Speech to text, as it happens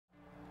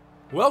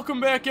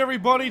Welcome back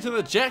everybody to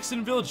the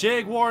Jacksonville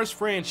Jaguars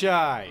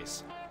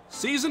franchise.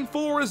 Season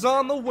 4 is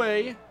on the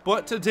way,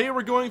 but today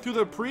we're going through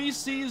the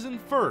preseason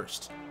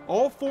first.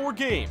 All 4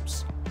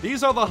 games.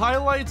 These are the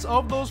highlights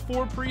of those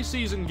 4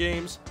 preseason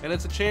games, and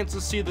it's a chance to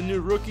see the new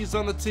rookies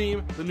on the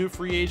team, the new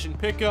free agent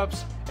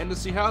pickups, and to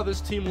see how this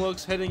team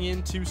looks heading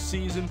into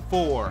Season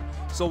 4.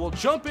 So we'll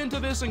jump into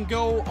this and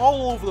go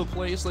all over the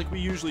place like we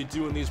usually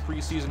do in these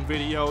preseason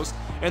videos.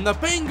 And the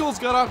Bengals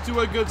got off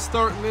to a good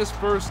start in this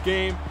first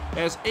game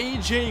as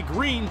AJ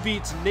Green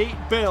beats Nate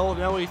Bell,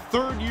 now a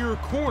third-year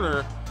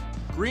corner.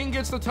 Green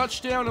gets the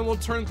touchdown and we'll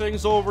turn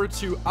things over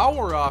to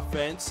our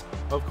offense.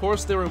 Of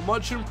course, they were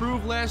much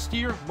improved last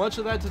year, much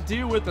of that to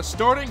do with the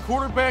starting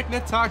quarterback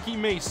Nataki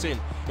Mason,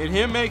 and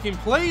him making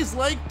plays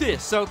like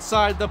this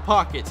outside the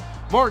pocket.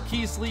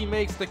 Marquise Lee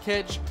makes the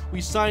catch. We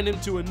signed him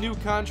to a new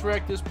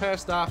contract this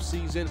past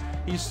offseason.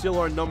 He's still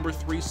our number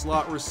 3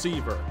 slot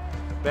receiver.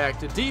 Back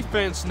to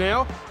defense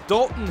now.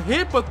 Dalton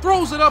hit but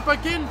throws it up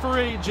again for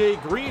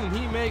AJ Green, and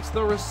he makes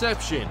the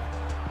reception.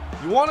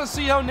 You want to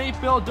see how Nate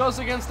Bell does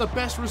against the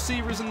best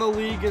receivers in the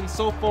league, and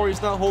so far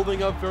he's not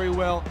holding up very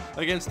well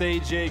against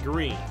AJ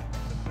Green.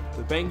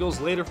 The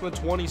Bengals later from the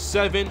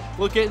 27.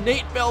 Look at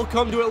Nate Bell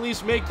come to at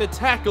least make the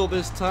tackle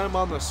this time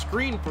on the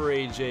screen for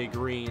AJ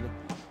Green.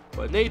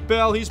 But Nate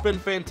Bell, he's been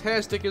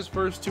fantastic his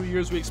first 2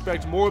 years. We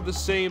expect more of the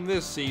same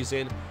this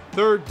season.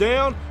 Third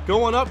down,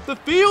 going up the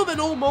field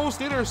and almost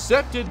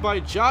intercepted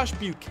by Josh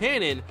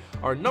Buchanan,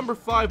 our number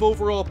 5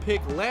 overall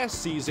pick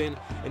last season,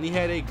 and he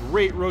had a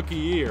great rookie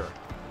year.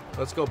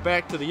 Let's go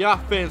back to the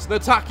offense.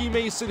 Nataki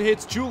Mason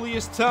hits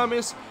Julius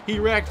Thomas. He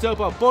racked up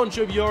a bunch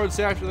of yards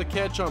after the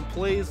catch on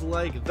plays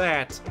like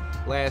that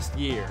last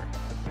year.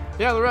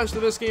 Now the rest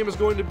of this game is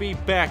going to be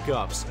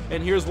backups.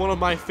 And here's one of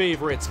my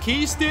favorites,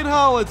 Keyston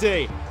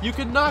Holiday. You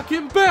can knock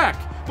him back,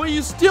 but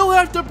you still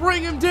have to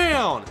bring him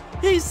down.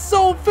 He's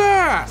so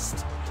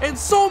fast, and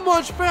so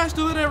much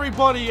faster than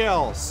everybody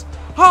else.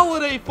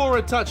 Holiday for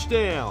a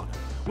touchdown.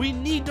 We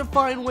need to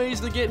find ways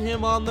to get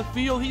him on the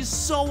field. He's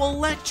so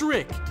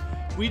electric.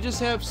 We just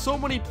have so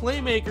many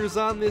playmakers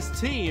on this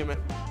team,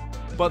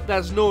 but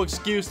that's no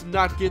excuse to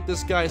not get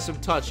this guy some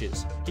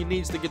touches. He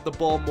needs to get the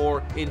ball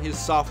more in his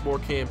sophomore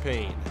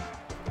campaign.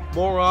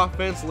 More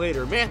offense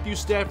later. Matthew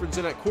Stafford's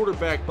in at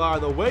quarterback, by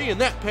the way,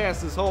 and that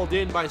pass is hauled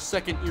in by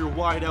second-year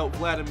wideout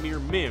Vladimir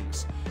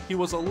Mims. He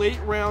was a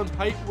late-round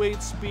height,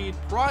 weight, speed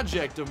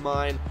project of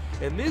mine,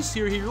 and this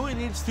year he really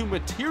needs to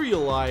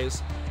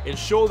materialize and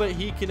show that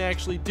he can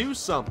actually do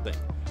something.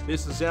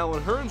 This is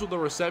Allen Hurns with a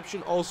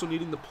reception, also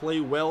needing to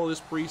play well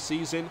this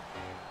preseason.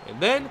 And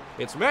then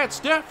it's Matt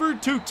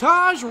Stafford to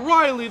Taj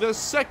Riley, the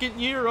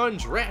second-year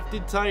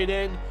undrafted tight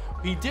end.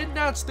 He did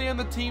not stay on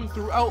the team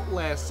throughout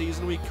last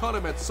season. We cut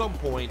him at some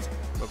point,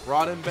 but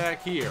brought him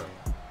back here.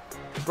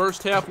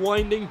 First half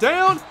winding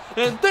down,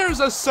 and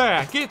there's a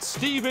sack. It's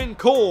Stephen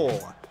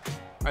Cole.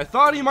 I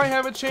thought he might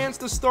have a chance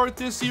to start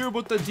this year,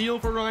 but the deal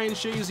for Ryan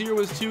Shazier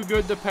was too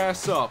good to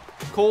pass up.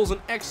 Cole's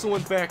an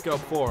excellent backup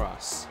for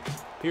us.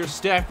 Here's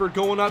Stafford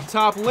going up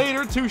top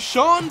later to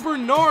Sean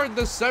Bernard,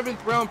 the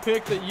 7th round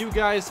pick that you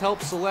guys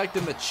helped select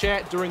in the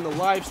chat during the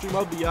live stream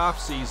of the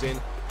offseason,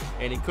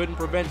 and he couldn't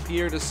prevent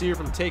Pierre Desir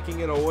from taking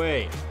it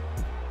away.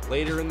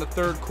 Later in the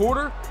third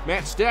quarter,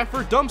 Matt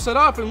Stafford dumps it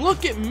off, and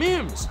look at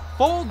Mims.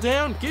 Fall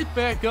down, get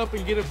back up,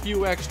 and get a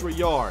few extra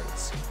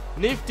yards.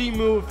 Nifty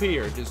move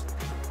here. Just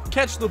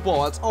catch the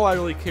ball. That's all I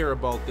really care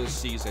about this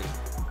season.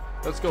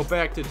 Let's go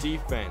back to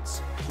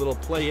defense. Little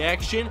play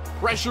action,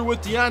 pressure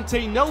with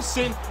Deontay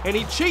Nelson, and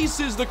he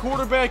chases the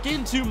quarterback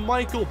into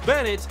Michael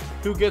Bennett,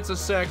 who gets a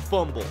sack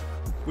fumble.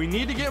 We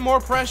need to get more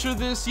pressure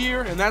this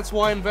year, and that's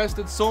why I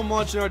invested so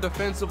much in our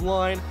defensive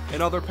line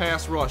and other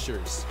pass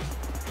rushers.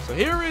 So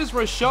here is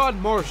Rashad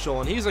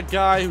Marshall, and he's a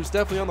guy who's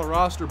definitely on the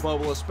roster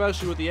bubble,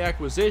 especially with the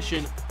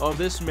acquisition of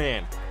this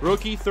man.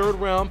 Rookie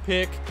 3rd round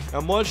pick,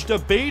 a much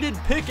debated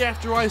pick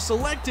after I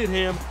selected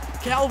him.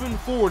 Calvin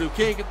Ford, who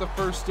can't get the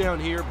first down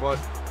here, but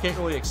can't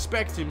really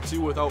expect him to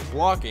without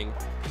blocking.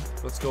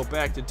 Let's go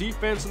back to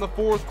defense in the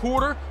 4th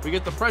quarter. We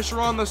get the pressure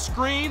on the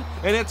screen,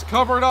 and it's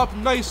covered up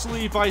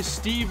nicely by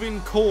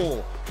Stephen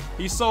Cole.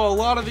 He saw a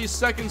lot of these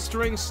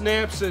second-string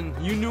snaps, and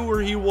you knew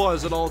where he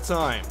was at all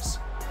times.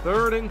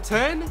 3rd and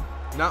 10.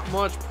 Not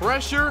much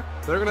pressure.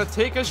 They're going to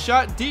take a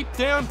shot deep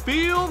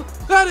downfield.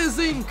 That is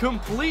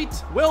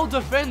incomplete. Well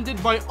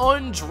defended by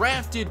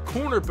undrafted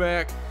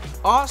cornerback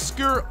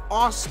Oscar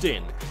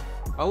Austin.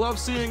 I love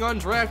seeing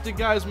undrafted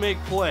guys make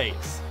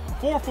plays.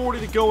 4:40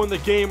 to go in the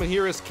game, and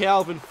here is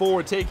Calvin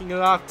Ford taking it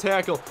off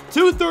tackle.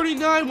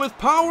 239 with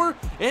power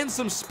and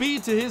some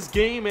speed to his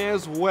game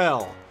as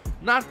well.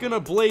 Not going to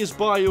blaze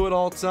by you at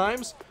all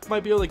times.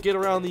 Might be able to get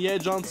around the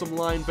edge on some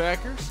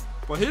linebackers.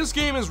 But his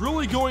game is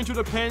really going to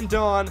depend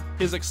on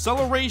his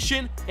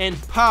acceleration and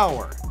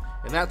power.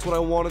 And that's what I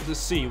wanted to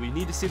see. We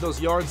need to see those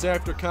yards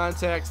after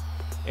contact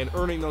and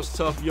earning those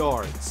tough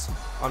yards.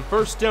 On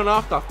first down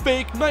off the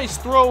fake, nice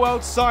throw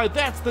outside.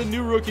 That's the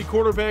new rookie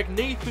quarterback,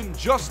 Nathan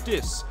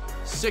Justice.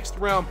 6th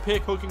round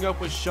pick hooking up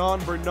with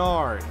Sean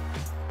Bernard.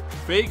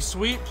 Fake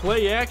sweep,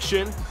 play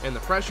action, and the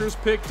pressure's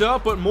picked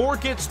up, but Moore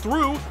gets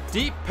through.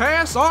 Deep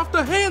pass off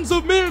the hands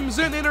of Mims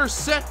and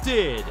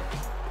intercepted.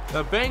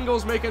 The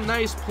Bengals make a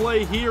nice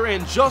play here,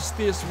 and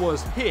Justice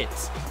was hit.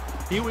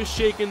 He was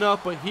shaken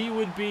up, but he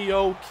would be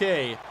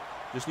okay.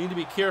 Just need to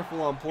be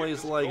careful on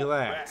plays like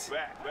that.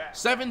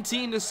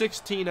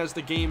 17-16 as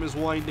the game is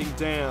winding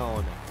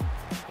down.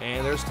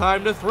 And there's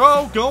time to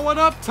throw, going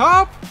up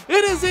top.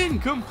 It is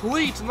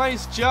incomplete.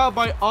 Nice job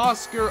by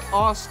Oscar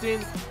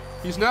Austin.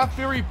 He's not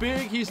very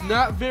big, he's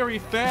not very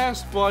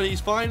fast, but he's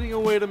finding a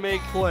way to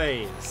make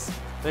plays.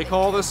 They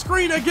call the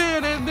screen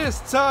again, and this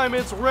time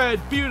it's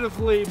read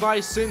beautifully by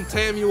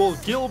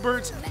Centamuel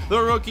Gilbert, the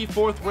rookie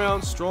 4th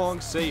round strong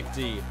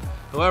safety.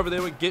 However, they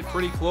would get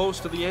pretty close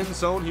to the end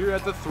zone here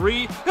at the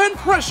 3, and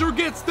pressure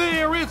gets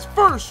there. It's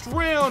 1st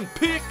round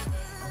pick,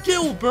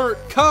 Gilbert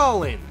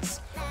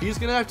Collins. He's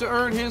going to have to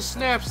earn his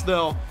snaps,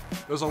 though.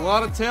 There's a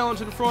lot of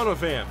talent in front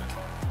of him.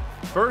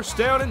 1st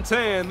down and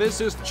 10.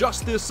 This is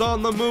Justice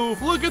on the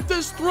move. Look at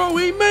this throw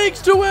he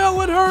makes to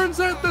Allen Hurns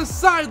at the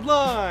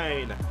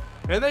sideline.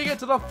 And they get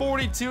to the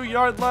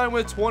 42-yard line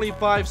with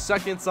 25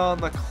 seconds on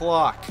the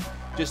clock.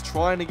 Just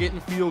trying to get in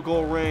field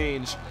goal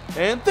range.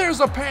 And there's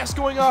a pass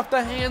going off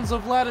the hands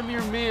of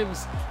Vladimir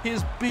Mims.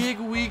 His big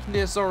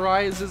weakness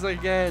arises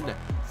again.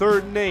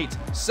 3rd and 8.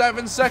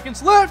 7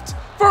 seconds left.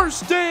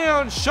 1st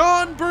down,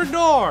 Sean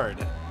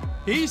Bernard.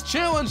 He's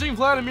challenging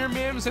Vladimir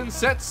Mims and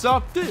sets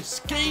up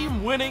this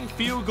game-winning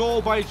field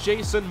goal by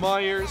Jason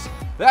Myers.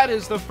 That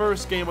is the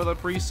first game of the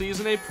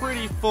preseason, a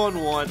pretty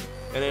fun one,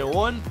 and a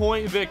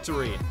 1-point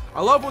victory.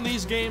 I love when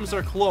these games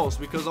are close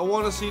because I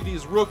want to see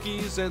these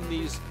rookies and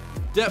these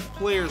depth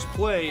players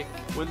play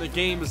when the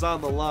game is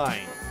on the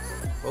line.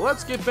 But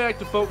let's get back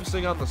to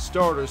focusing on the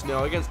starters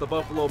now against the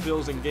Buffalo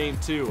Bills in Game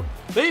 2.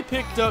 They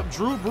picked up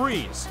Drew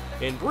Brees,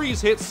 and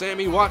Brees hits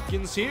Sammy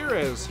Watkins here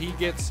as he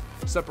gets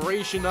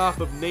separation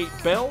off of Nate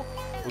Bell.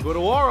 We'll go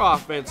to our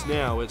offense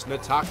now. It's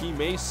Nataki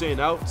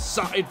Mason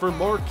outside for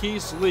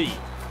Marquise Lee.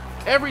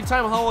 Every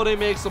time Holiday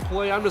makes a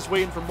play, I'm just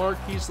waiting for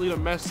Marquise Lee to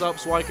mess up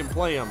so I can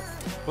play him.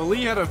 But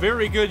Lee had a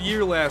very good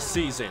year last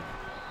season.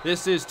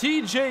 This is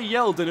TJ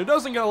Yeldon, who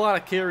doesn't get a lot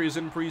of carries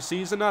in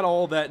preseason, not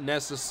all that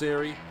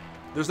necessary.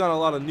 There's not a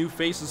lot of new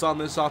faces on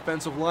this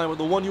offensive line, but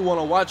the one you want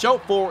to watch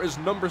out for is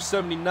number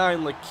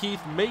 79,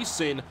 Lakeith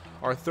Mason,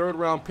 our 3rd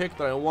round pick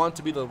that I want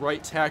to be the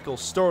right tackle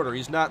starter.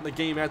 He's not in the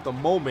game at the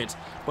moment,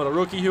 but a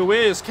rookie who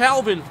is.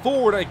 Calvin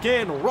Ford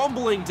again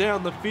rumbling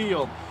down the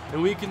field,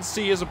 and we can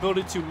see his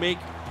ability to make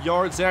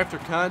yards after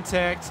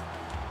contact,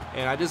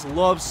 and I just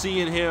love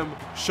seeing him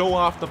show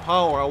off the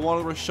power. I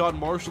wanted Rashad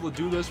Marshall to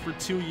do this for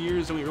 2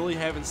 years, and we really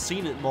haven't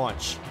seen it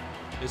much.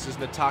 This is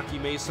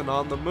Nataki Mason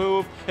on the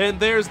move, and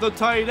there's the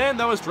tight end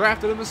that was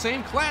drafted in the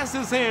same class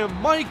as him,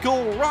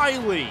 Michael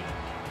Riley,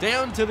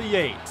 down to the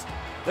 8.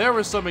 There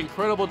were some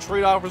incredible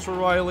trade offers for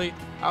Riley.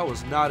 I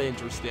was not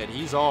interested.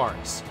 He's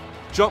ours.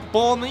 Jump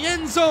ball in the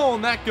end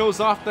zone. That goes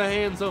off the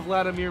hands of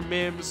Vladimir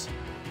Mims.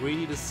 We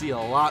need to see a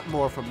lot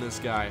more from this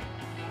guy.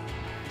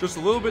 Just a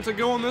little bit to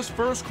go in this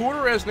 1st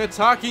quarter as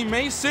Nataki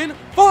Mason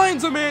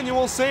finds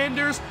Emmanuel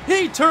Sanders.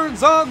 He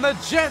turns on the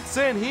Jets,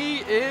 and he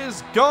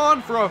is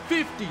gone for a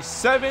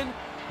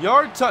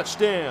 57-yard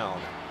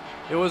touchdown.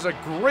 It was a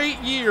great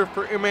year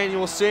for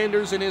Emmanuel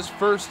Sanders in his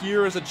 1st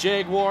year as a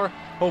Jaguar,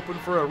 hoping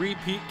for a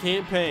repeat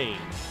campaign.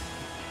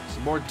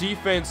 Some more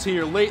defense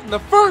here late in the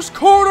 1st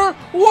quarter.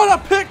 What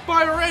a pick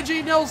by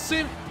Reggie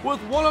Nelson with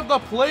one of the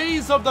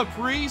plays of the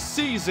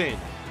preseason.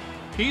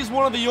 He's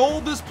one of the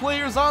oldest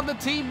players on the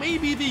team,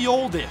 maybe the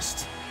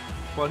oldest.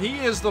 But he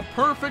is the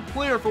perfect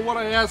player for what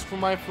I ask for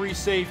my free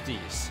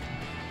safeties.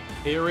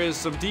 Here is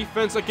some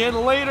defense again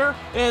later,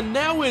 and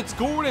now it's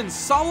Gordon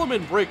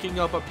Solomon breaking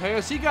up a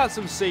pass. He got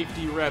some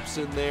safety reps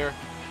in there,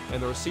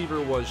 and the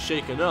receiver was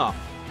shaken up.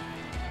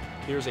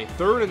 Here's a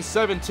 3rd and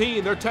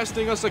 17. They're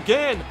testing us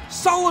again.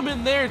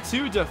 Solomon there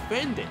to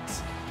defend it.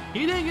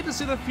 He didn't get to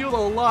see the field a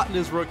lot in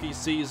his rookie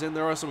season.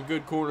 There are some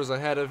good corners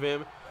ahead of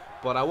him.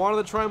 But I wanted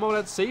to try him out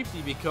at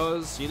safety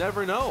because you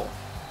never know.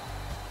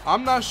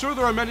 I'm not sure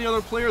there are many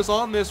other players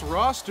on this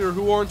roster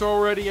who aren't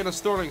already in a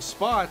starting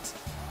spot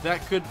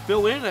that could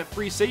fill in at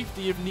free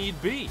safety if need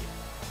be.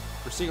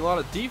 We're seeing a lot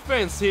of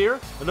defense here.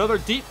 Another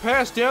deep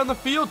pass down the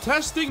field,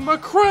 testing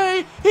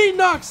McCray. He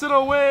knocks it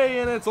away,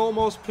 and it's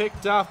almost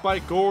picked off by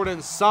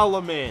Gordon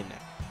Solomon.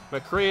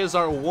 McCray is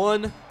our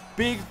one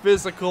big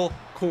physical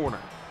corner.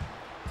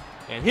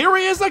 And here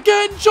he is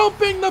again,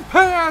 jumping the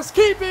pass,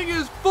 keeping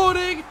his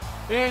footing.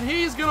 And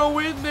he's going to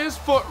win this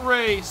foot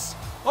race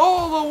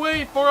all the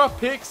way for a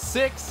pick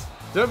 6.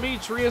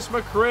 Demetrius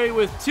McCray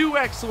with 2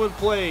 excellent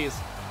plays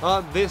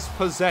on this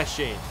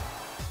possession.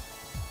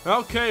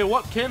 Okay,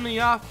 what can the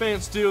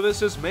offense do?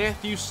 This is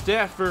Matthew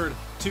Stafford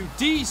to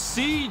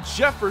DC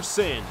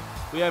Jefferson.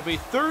 We have a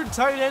 3rd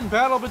tight end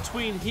battle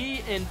between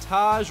he and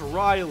Taj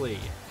Riley.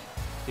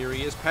 Here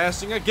he is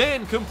passing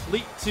again,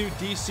 complete to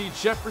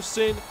DC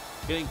Jefferson,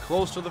 getting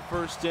close to the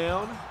 1st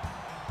down.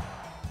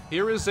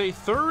 Here is a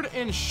 3rd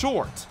and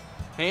short.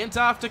 Hand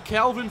off to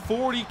Calvin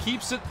Ford. He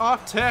keeps it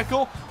off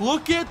tackle.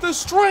 Look at the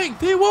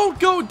strength. He won't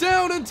go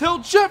down until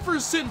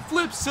Jefferson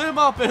flips him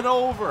up and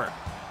over.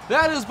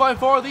 That is by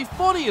far the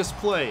funniest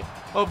play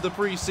of the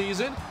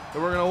preseason.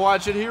 And we're going to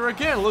watch it here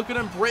again. Look at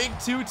him break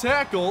 2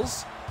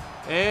 tackles.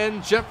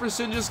 And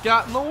Jefferson just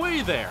got in the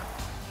way there.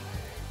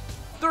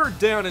 3rd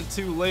down and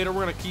 2 later.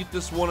 We're going to keep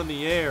this one in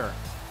the air.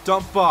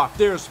 Dump off.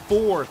 There's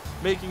Ford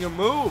making a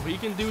move. He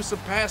can do some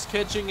pass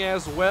catching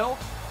as well.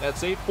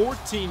 That's a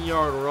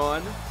 14-yard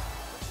run.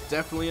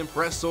 Definitely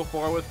impressed so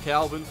far with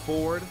Calvin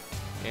Ford.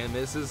 And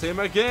this is him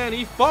again.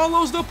 He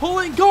follows the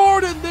pulling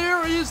guard, and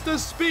there is the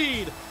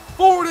speed.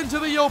 Ford into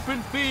the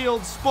open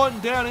field, spun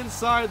down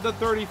inside the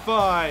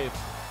 35.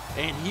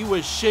 And he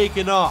was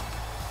shaken up.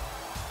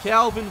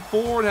 Calvin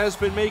Ford has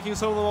been making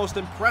some of the most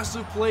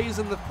impressive plays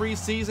in the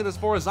preseason as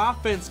far as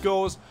offense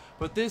goes,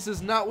 but this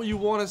is not what you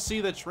want to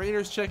see. The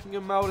trainer's checking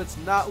him out. It's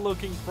not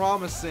looking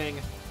promising.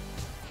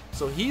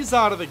 So he's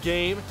out of the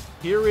game.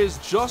 Here is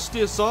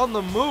Justice on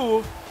the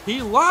move.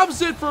 He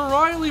lobs it for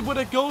Riley, but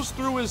it goes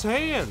through his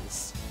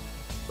hands.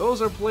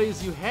 Those are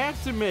plays you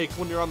have to make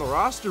when you're on the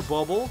roster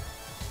bubble.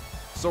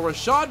 So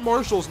Rashad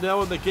Marshall's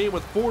now in the game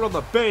with Ford on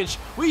the bench.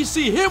 We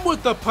see him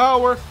with the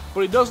power,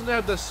 but he doesn't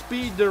have the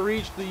speed to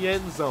reach the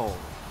end zone.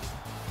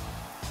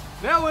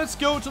 Now let's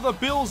go to the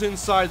Bills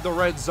inside the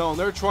red zone.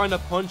 They're trying to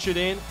punch it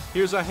in.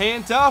 Here's a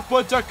handoff,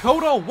 but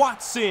Dakota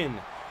Watson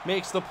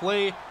makes the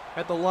play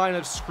at the line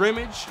of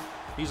scrimmage.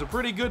 He's a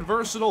pretty good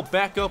versatile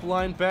backup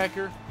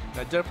linebacker.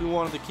 I definitely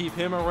wanted to keep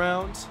him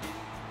around.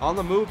 On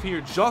the move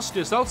here,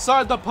 Justice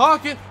outside the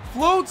pocket,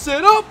 floats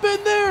it up,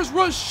 and there's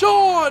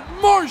Rashad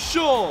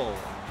Marshall.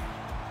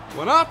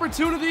 When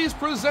opportunities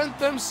present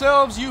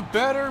themselves, you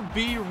better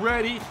be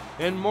ready,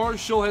 and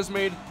Marshall has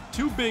made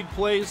 2 big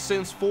plays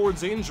since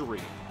Ford's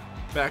injury.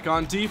 Back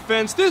on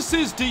defense, this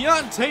is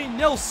Deontay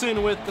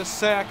Nelson with the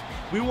sack.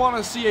 We want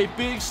to see a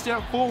big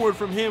step forward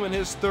from him in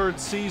his 3rd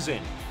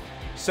season.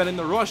 Setting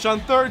the rush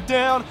on 3rd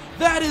down,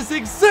 that is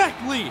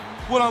exactly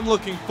what I'm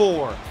looking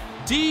for.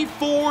 D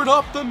Ford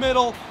up the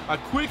middle, a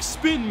quick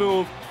spin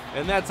move,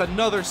 and that's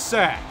another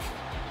sack.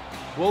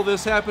 Will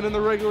this happen in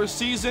the regular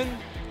season?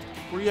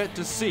 We're yet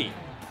to see.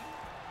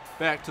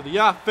 Back to the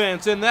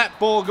offense, and that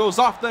ball goes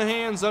off the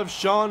hands of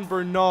Sean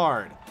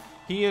Bernard.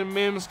 He and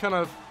Mims kind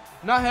of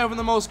not having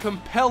the most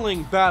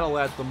compelling battle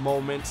at the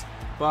moment.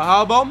 But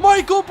how about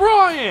Michael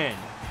Bryan?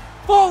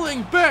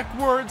 Falling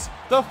backwards,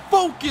 the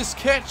focus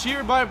catch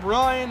here by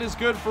Bryan is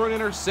good for an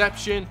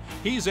interception.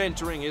 He's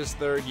entering his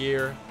 3rd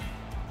year.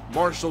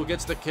 Marshall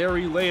gets the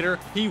carry later.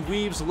 He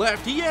weaves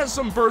left. He has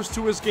some burst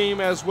to his game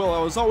as well.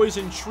 I was always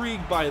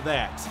intrigued by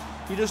that.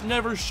 He just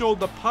never showed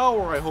the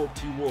power I hoped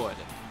he would.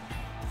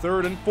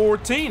 3rd and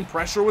 14.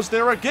 Pressure was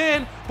there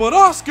again, but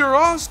Oscar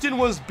Austin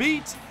was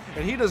beat,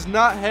 and he does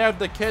not have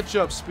the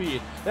catch-up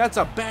speed. That's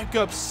a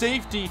backup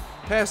safety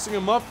passing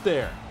him up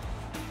there.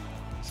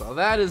 So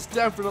that is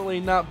definitely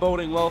not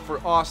boding well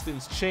for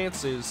Austin's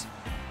chances.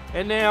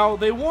 And now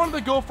they wanted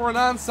to go for an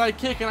onside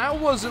kick, and I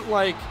wasn't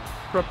like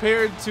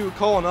prepared to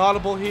call an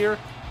audible here.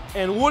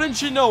 And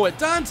wouldn't you know it,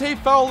 Dante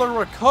Fowler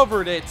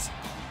recovered it,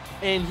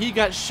 and he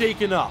got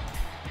shaken up.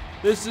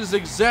 This is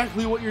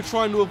exactly what you're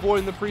trying to avoid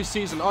in the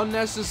preseason,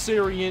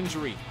 unnecessary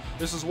injury.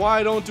 This is why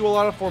I don't do a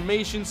lot of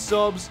formation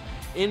subs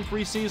in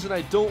preseason.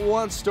 I don't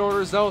want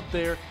starters out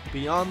there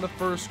beyond the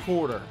 1st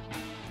quarter.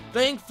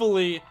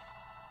 Thankfully,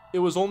 it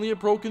was only a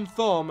broken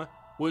thumb,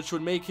 which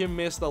would make him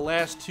miss the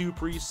last 2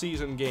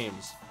 preseason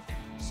games.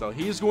 So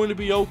he's going to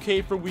be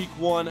okay for week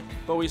 1,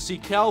 but we see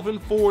Calvin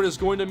Ford is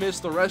going to miss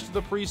the rest of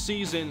the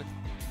preseason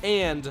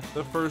and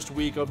the 1st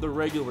week of the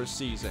regular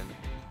season.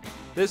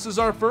 This is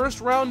our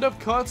 1st round of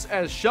cuts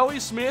as Shelly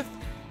Smith,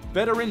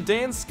 veteran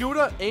Dan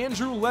Skuta,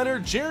 Andrew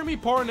Leonard, Jeremy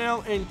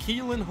Parnell, and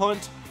Keelan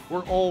Hunt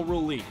were all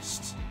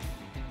released.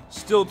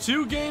 Still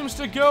 2 games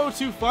to go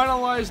to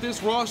finalize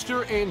this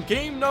roster, and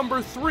game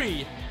number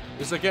 3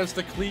 is against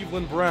the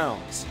Cleveland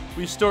Browns.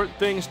 We start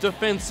things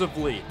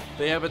defensively.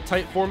 They have a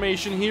tight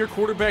formation here.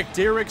 Quarterback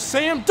Derek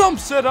Sam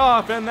dumps it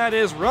off, and that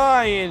is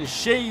Ryan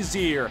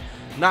Shazier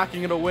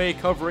knocking it away,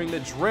 covering the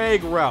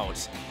drag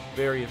route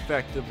very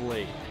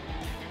effectively.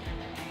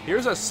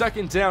 Here's a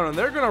 2nd down, and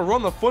they're going to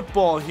run the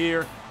football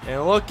here.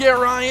 And look at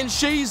Ryan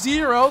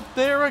Shazier out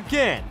there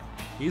again.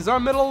 He's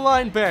our middle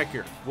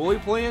linebacker. Will he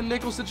play in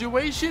nickel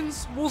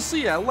situations? We'll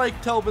see. I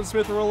like Telvin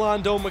Smith and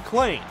Rolando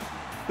McClain.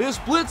 This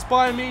blitz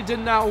by me did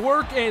not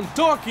work, and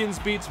Dawkins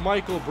beats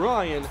Michael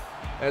Bryan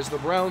as the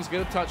Browns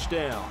get a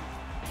touchdown.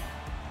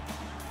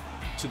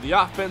 To the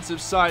offensive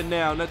side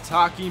now,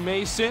 Nataki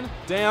Mason.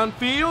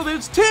 Downfield,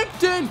 it's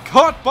tipped and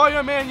caught by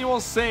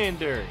Emmanuel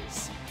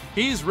Sanders.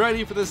 He's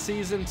ready for the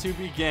season to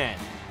begin.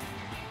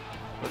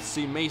 Let's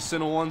see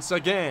Mason once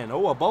again.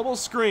 Oh, a bubble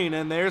screen,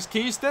 and there's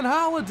Keyston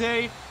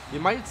Holiday. You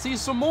might see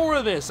some more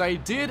of this. I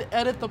did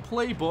edit the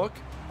playbook.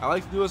 I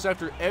like to do this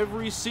after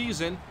every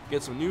season.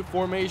 Get some new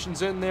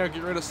formations in there,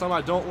 get rid of some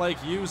I don't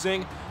like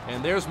using.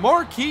 And there's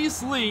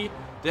Marquise Lee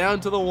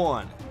down to the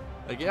 1.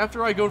 Like,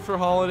 after I go for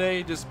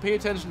Holiday, just pay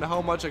attention to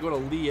how much I go to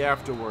Lee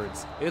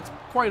afterwards. It's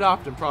quite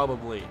often,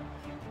 probably.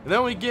 And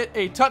then we get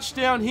a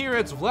touchdown here.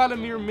 It's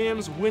Vladimir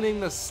Mims winning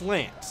the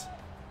slant.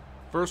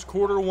 First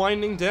quarter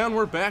winding down.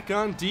 We're back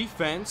on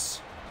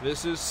defense.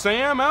 This is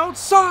Sam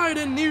outside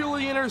and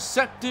nearly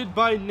intercepted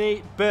by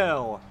Nate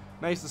Bell.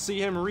 Nice to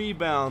see him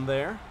rebound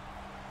there.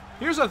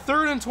 Here's a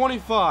 3rd and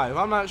 25.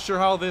 I'm not sure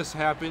how this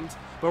happened,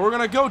 but we're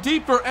going to go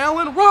deep for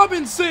Allen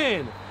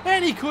Robinson.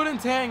 And he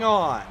couldn't hang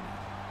on.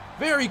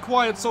 Very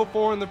quiet so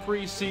far in the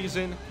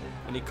preseason,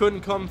 and he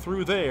couldn't come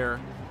through there.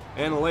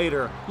 And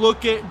later,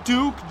 look at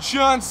Duke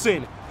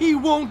Johnson. He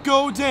won't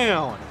go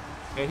down.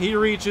 And he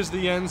reaches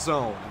the end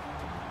zone.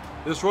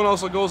 This run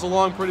also goes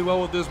along pretty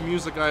well with this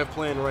music I have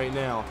playing right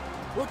now.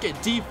 Look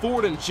at D.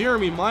 Ford and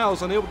Jeremy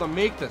Miles unable to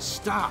make the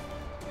stop.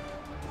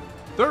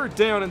 3rd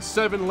down and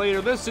 7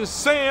 later. This is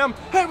Sam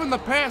having the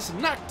pass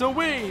knocked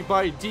away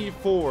by D.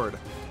 Ford.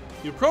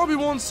 You probably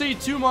won't see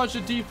too much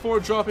of D.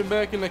 Ford dropping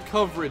back into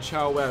coverage,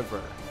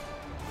 however.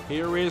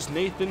 Here is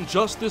Nathan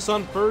Justice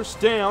on 1st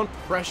down.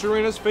 Pressure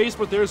in his face,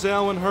 but there's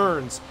Allen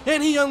Hurns.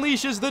 And he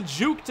unleashes the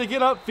juke to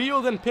get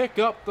upfield and pick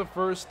up the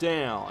 1st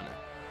down.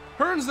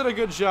 Hurns did a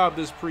good job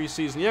this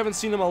preseason. You haven't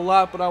seen him a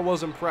lot, but I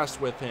was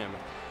impressed with him.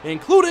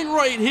 Including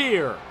right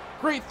here.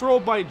 Great throw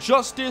by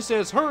Justice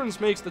as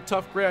Hurns makes the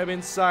tough grab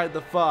inside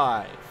the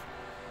 5.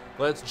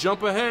 Let's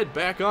jump ahead,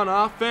 back on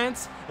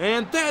offense.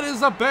 And that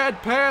is a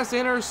bad pass,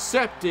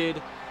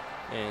 intercepted.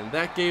 And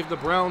that gave the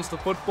Browns the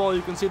football.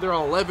 You can see their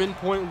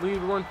 11-point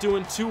lead. We weren't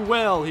doing too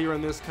well here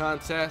in this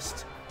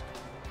contest.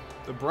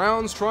 The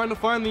Browns trying to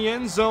find the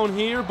end zone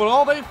here, but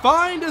all they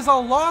find is a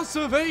loss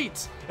of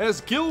 8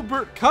 as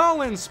Gilbert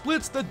Collins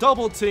splits the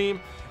double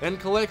team and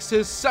collects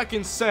his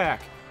 2nd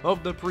sack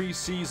of the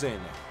preseason.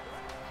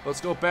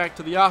 Let's go back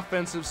to the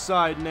offensive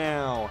side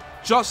now.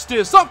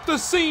 Justice up the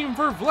seam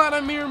for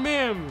Vladimir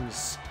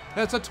Mims.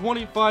 That's a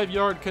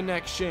 25-yard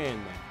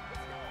connection.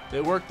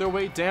 They work their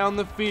way down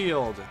the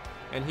field.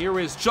 And here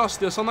is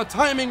Justice on the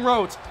timing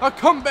route. A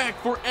comeback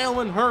for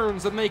Allen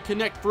Hurns, and they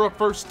connect for a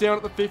 1st down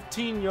at the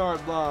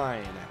 15-yard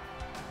line.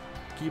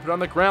 Keep it on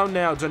the ground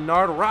now.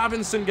 Denard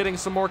Robinson getting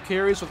some more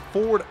carries with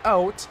Ford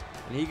out,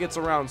 and he gets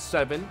around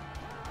 7.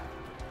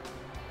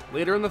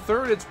 Later in the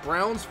 3rd, it's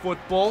Browns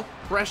football.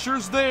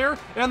 Pressure's there,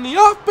 and the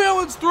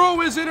off-balance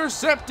throw is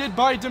intercepted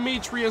by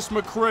Demetrius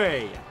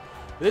McCray.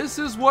 This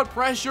is what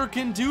pressure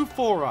can do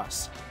for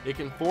us. It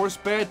can force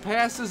bad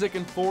passes, it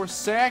can force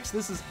sacks.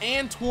 This is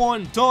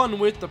Antoine Dunn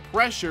with the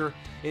pressure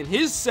in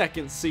his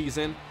 2nd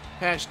season.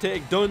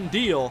 Hashtag done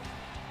deal.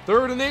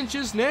 3rd and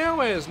inches now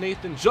as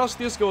Nathan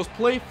Justice goes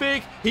play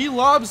fake. He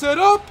lobs it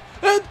up,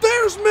 and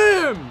there's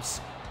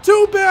Mims!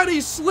 Too bad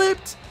he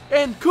slipped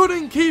and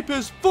couldn't keep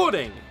his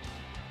footing.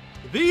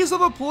 These are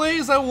the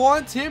plays I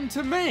want him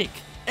to make.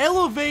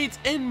 Elevate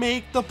and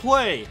make the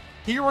play.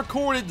 He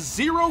recorded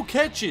 0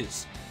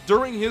 catches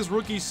during his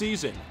rookie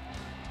season.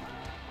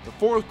 The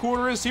 4th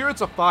quarter is here.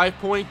 It's a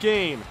 5-point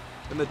game.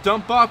 And the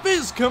dump off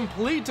is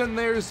complete, and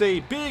there's a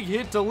big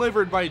hit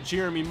delivered by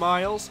Jeremy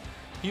Miles.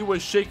 He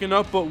was shaken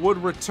up but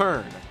would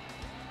return.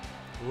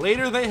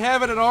 Later they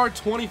have it at our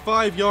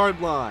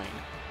 25-yard line.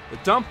 The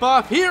dump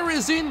off here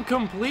is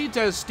incomplete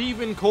as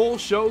Stephen Cole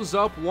shows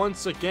up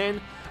once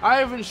again. I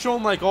haven't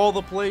shown like all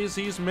the plays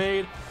he's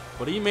made,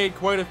 but he made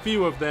quite a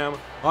few of them.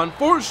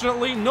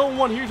 Unfortunately, no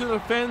one here to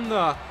defend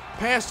the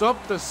pass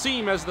up the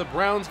seam as the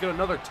Browns get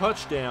another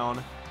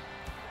touchdown.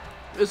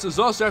 This is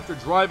us after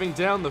driving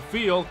down the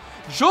field.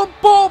 Jump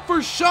ball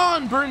for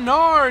Sean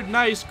Bernard.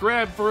 Nice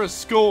grab for a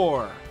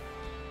score.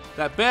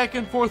 That back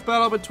and forth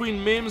battle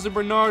between Mims and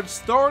Bernard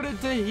started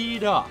to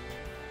heat up.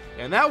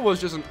 And that was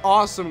just an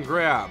awesome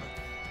grab.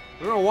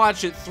 We're going to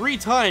watch it 3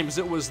 times.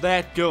 It was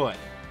that good.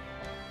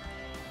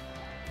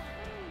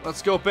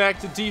 Let's go back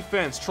to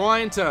defense.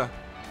 Trying to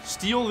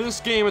steal this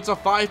game. It's a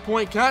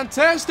 5-point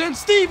contest, and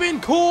Stephen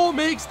Cole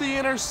makes the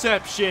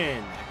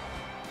interception.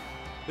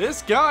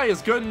 This guy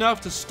is good enough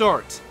to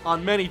start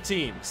on many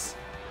teams.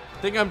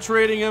 Think I'm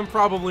trading him?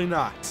 Probably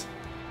not.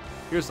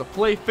 Here's a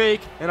play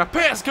fake, and a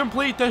pass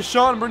complete to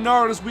Sean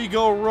Bernard as we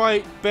go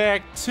right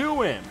back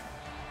to him.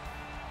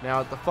 Now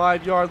at the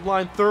 5-yard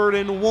line,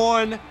 3rd and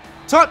 1.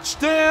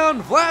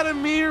 Touchdown,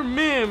 Vladimir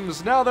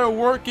Mims. Now they're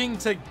working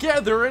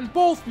together and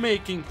both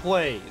making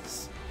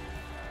plays.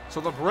 So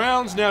the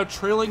Browns now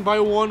trailing by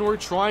 1. We're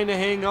trying to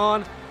hang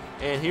on.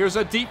 And here's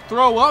a deep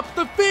throw up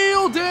the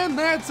field, and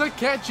that's a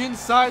catch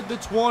inside the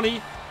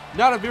 20.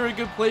 Not a very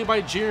good play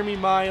by Jeremy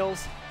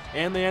Miles,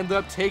 and they end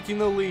up taking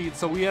the lead.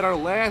 So we had our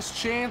last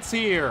chance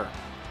here.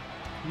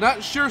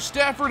 Not sure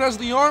Stafford has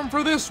the arm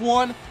for this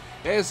one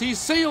as he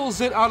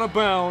sails it out of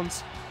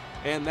bounds.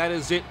 And that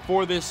is it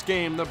for this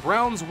game. The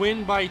Browns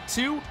win by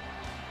 2.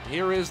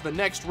 Here is the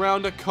next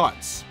round of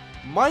cuts.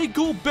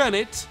 Michael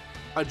Bennett,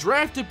 a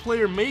drafted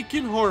player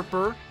Macon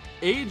Harper,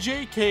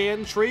 A.J.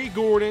 Cann, Trey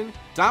Gordon,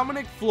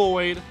 Dominic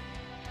Floyd,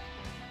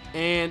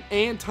 and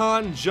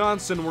Anton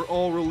Johnson were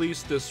all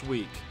released this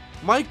week.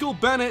 Michael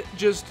Bennett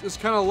just is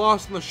kind of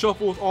lost in the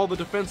shuffle with all the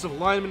defensive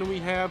linemen we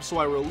have, so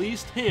I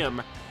released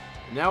him.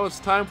 Now it's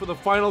time for the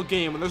final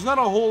game, and there's not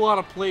a whole lot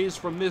of plays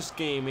from this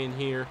game in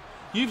here.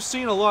 You've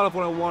seen a lot of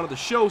what I wanted to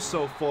show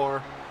so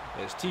far.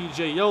 as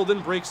TJ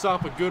Yeldon breaks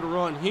off a good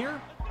run here.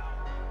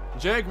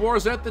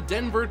 Jaguars at the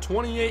Denver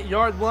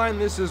 28-yard line.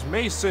 This is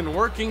Mason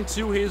working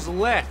to his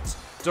left,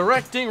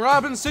 directing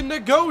Robinson to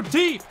go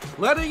deep,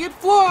 letting it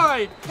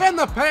fly, and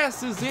the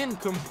pass is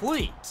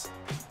incomplete.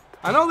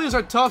 I know these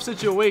are tough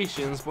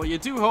situations, but you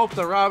do hope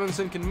that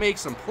Robinson can make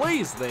some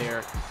plays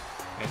there.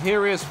 And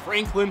here is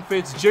Franklin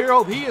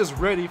Fitzgerald. He is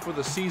ready for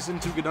the season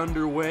to get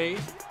underway.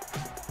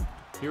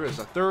 Here is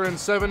a 3rd and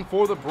 7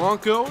 for the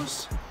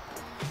Broncos.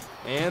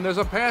 And there's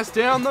a pass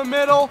down the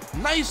middle.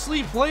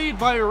 Nicely played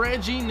by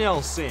Reggie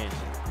Nelson.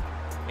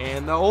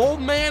 And the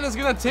old man is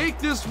going to take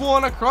this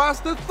one across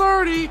the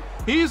 30.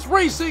 He's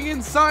racing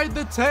inside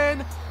the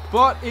 10,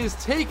 but is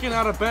taken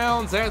out of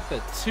bounds at the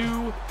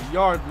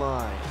 2-yard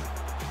line.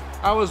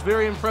 I was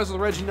very impressed with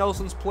Reggie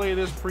Nelson's play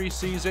this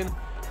preseason.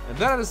 And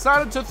then I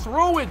decided to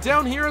throw it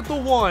down here at the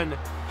 1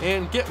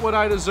 and get what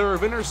I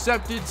deserve.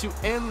 Intercepted to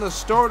end the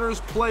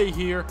starter's play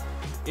here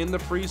in the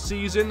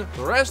preseason.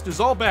 The rest is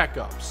all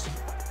backups.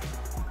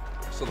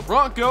 So the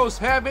Broncos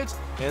have it,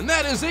 and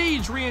that is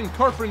Adrian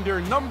Carpenter,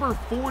 number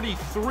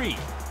 43.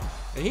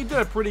 And he did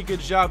a pretty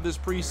good job this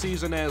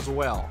preseason as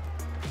well.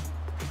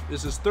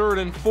 This is 3rd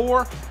and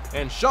 4,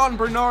 and Sean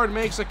Bernard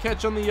makes a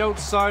catch on the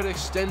outside,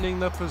 extending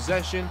the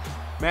possession.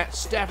 Matt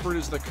Stafford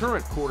is the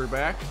current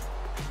quarterback.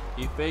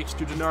 He fakes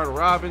to Denard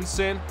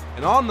Robinson,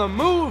 and on the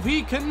move,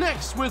 he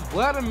connects with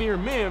Vladimir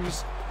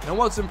Mims. And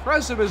what's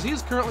impressive is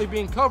he's currently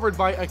being covered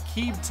by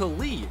Aqib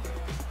Talib.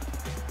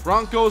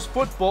 Broncos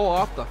football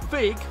off the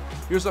fake.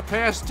 Here's a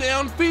pass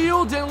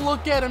downfield, and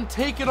look at him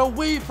take it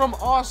away from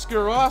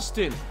Oscar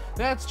Austin.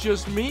 That's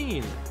just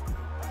mean.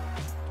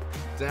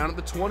 Down at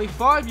the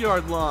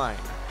 25-yard line.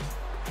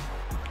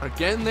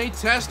 Again, they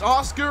test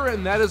Oscar,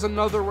 and that is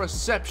another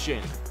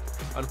reception.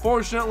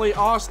 Unfortunately,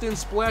 Austin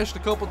splashed a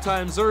couple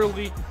times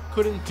early,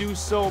 couldn't do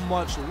so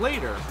much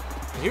later.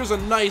 And here's a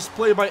nice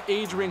play by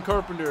Adrian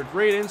Carpenter.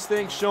 Great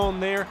instinct shown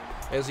there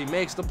as he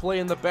makes the play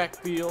in the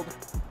backfield.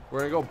 We're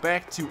going to go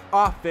back to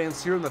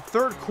offense here in the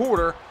 3rd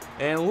quarter.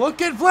 And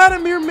look at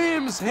Vladimir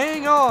Mims.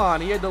 Hang on.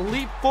 He had to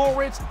leap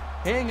forward,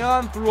 hang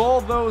on through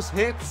all those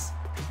hits.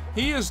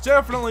 He is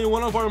definitely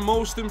one of our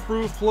most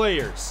improved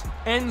players.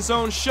 End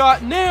zone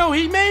shot. Now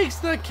he makes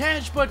the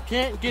catch but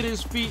can't get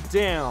his feet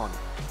down.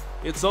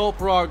 It's all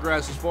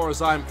progress as far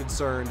as I'm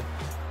concerned.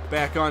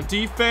 Back on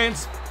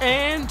defense.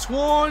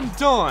 Antoine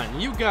Dunn.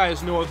 You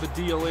guys know what the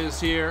deal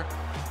is here.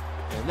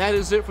 And that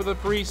is it for the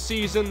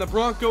preseason. The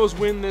Broncos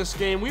win this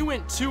game. We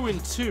went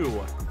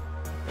 2-2.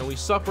 And we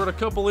suffered a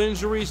couple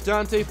injuries.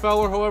 Dante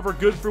Fowler, however,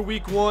 good for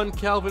week 1.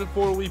 Calvin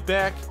Ford will be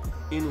back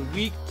in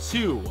week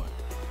 2.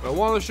 But I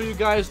want to show you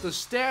guys the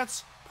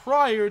stats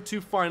prior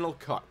to final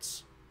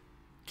cuts.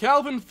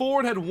 Calvin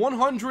Ford had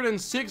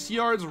 106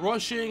 yards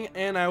rushing,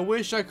 and I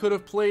wish I could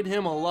have played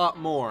him a lot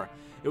more.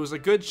 It was a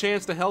good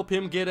chance to help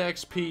him get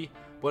XP,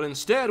 but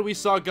instead we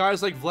saw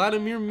guys like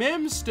Vladimir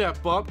Mims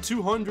step up,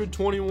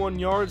 221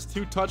 yards,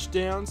 2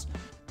 touchdowns.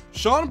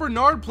 Sean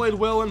Bernard played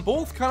well, and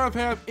both kind of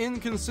have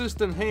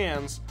inconsistent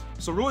hands,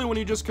 so really when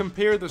you just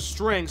compare the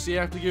strengths, you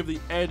have to give the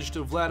edge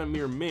to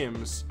Vladimir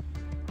Mims.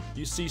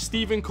 You see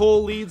Stephen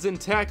Cole leads in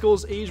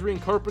tackles. Adrian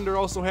Carpenter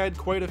also had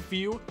quite a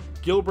few.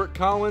 Gilbert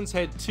Collins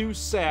had 2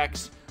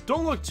 sacks.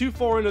 Don't look too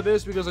far into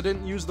this because I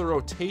didn't use the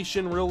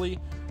rotation really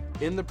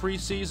in the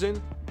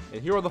preseason.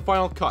 And here are the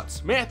final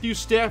cuts. Matthew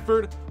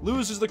Stafford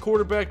loses the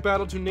quarterback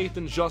battle to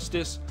Nathan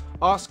Justice.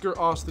 Oscar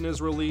Austin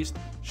is released.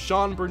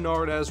 Sean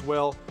Bernard as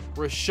well.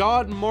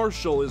 Rashad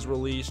Marshall is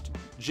released.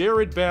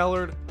 Jared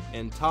Ballard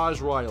and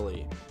Taj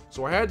Riley.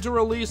 So I had to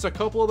release a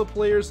couple of the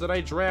players that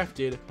I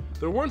drafted.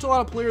 There weren't a lot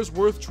of players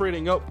worth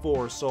trading up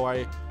for, so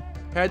I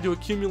had to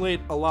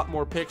accumulate a lot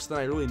more picks than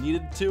I really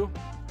needed to.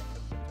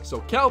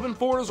 So Calvin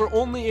Ford is our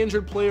only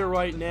injured player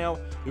right now.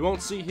 We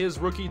won't see his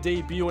rookie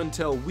debut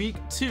until week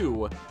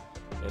 2.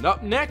 And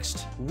up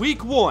next,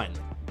 week 1.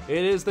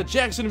 It is the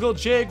Jacksonville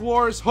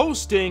Jaguars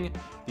hosting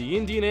the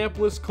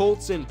Indianapolis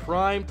Colts in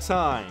prime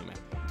time.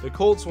 The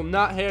Colts will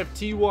not have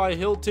T.Y.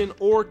 Hilton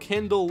or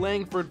Kendall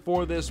Langford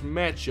for this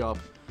matchup.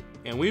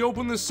 And we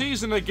open the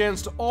season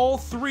against all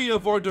 3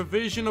 of our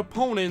division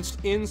opponents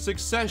in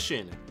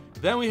succession.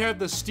 Then we have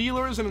the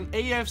Steelers in an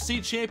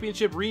AFC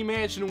Championship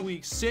rematch in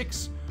week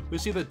 6. We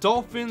see the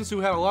Dolphins,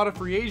 who had a lot of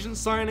free agent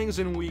signings,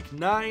 in week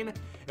 9.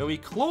 And we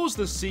close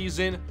the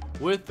season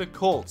with the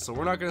Colts. So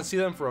we're not going to see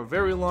them for a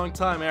very long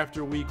time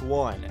after week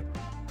 1.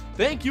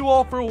 Thank you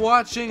all for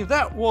watching.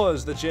 That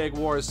was the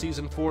Jaguars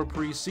Season 4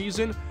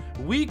 preseason.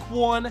 Week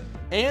 1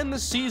 and the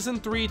Season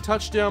 3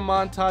 touchdown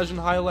montage and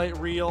highlight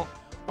reel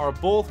are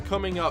both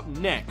coming up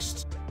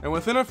next. And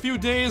within a few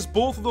days,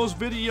 both of those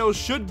videos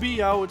should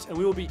be out, and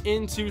we will be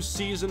into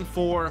Season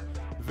 4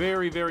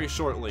 very, very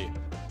shortly.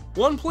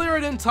 One player I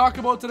didn't talk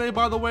about today,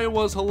 by the way,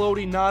 was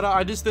Haloti Ngata.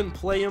 I just didn't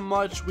play him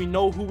much. We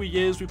know who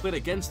he is. We played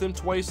against him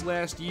twice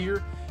last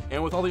year,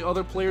 and with all the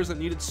other players that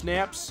needed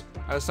snaps,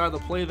 I decided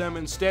to play them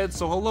instead,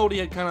 so Haloti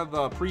had kind of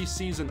the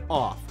preseason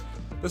off.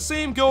 The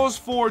same goes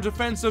for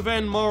defensive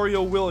end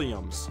Mario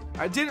Williams.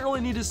 I didn't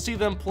really need to see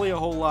them play a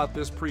whole lot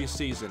this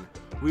preseason.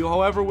 We,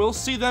 however, will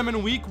see them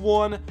in Week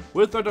 1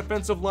 with our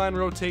defensive line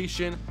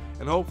rotation,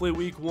 and hopefully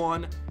Week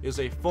 1 is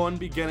a fun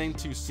beginning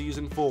to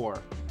Season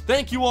 4.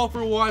 Thank you all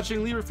for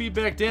watching. Leave your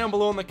feedback down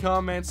below in the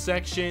comments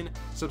section.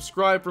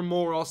 Subscribe for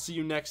more. I'll see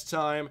you next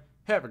time.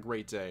 Have a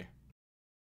great day.